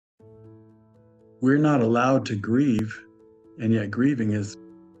we're not allowed to grieve, and yet grieving is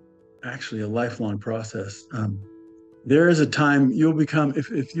actually a lifelong process. There is a time you'll become,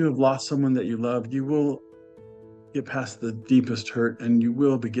 if you have lost someone that you love, you will get past the deepest hurt, and you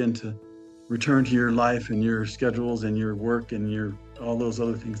will begin to return to your life and your schedules and your work and your all those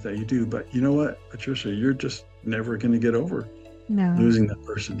other things that you do. But you know what, Patricia, you're just never going to get over No. losing that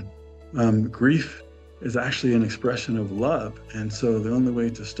person. Grief is actually an expression of love, and so the only way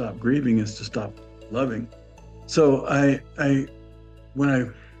to stop grieving is to stop loving. So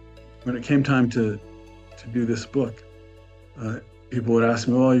when it came time to do this book, people would ask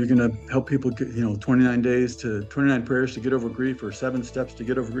me, "Well, you're going to help people get, 29 prayers to get over grief, or 7 steps to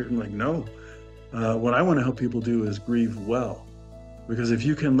get over grief?" I'm like, no. What I want to help people do is grieve well, because if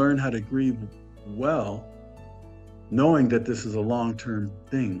you can learn how to grieve well, knowing that this is a long-term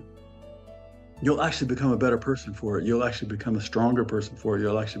thing, you'll actually become a better person for it. You'll actually become a stronger person for it.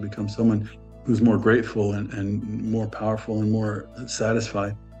 You'll actually become someone who's more grateful and more powerful and more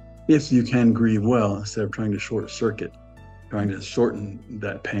satisfied if you can grieve well, instead of trying to trying to shorten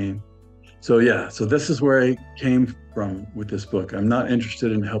that pain. So this is where I came from with this book. I'm not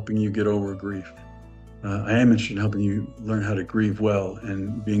interested in helping you get over grief. I am interested in helping you learn how to grieve well,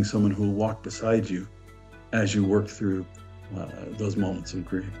 and being someone who will walk beside you as you work through those moments of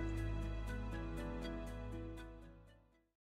grief.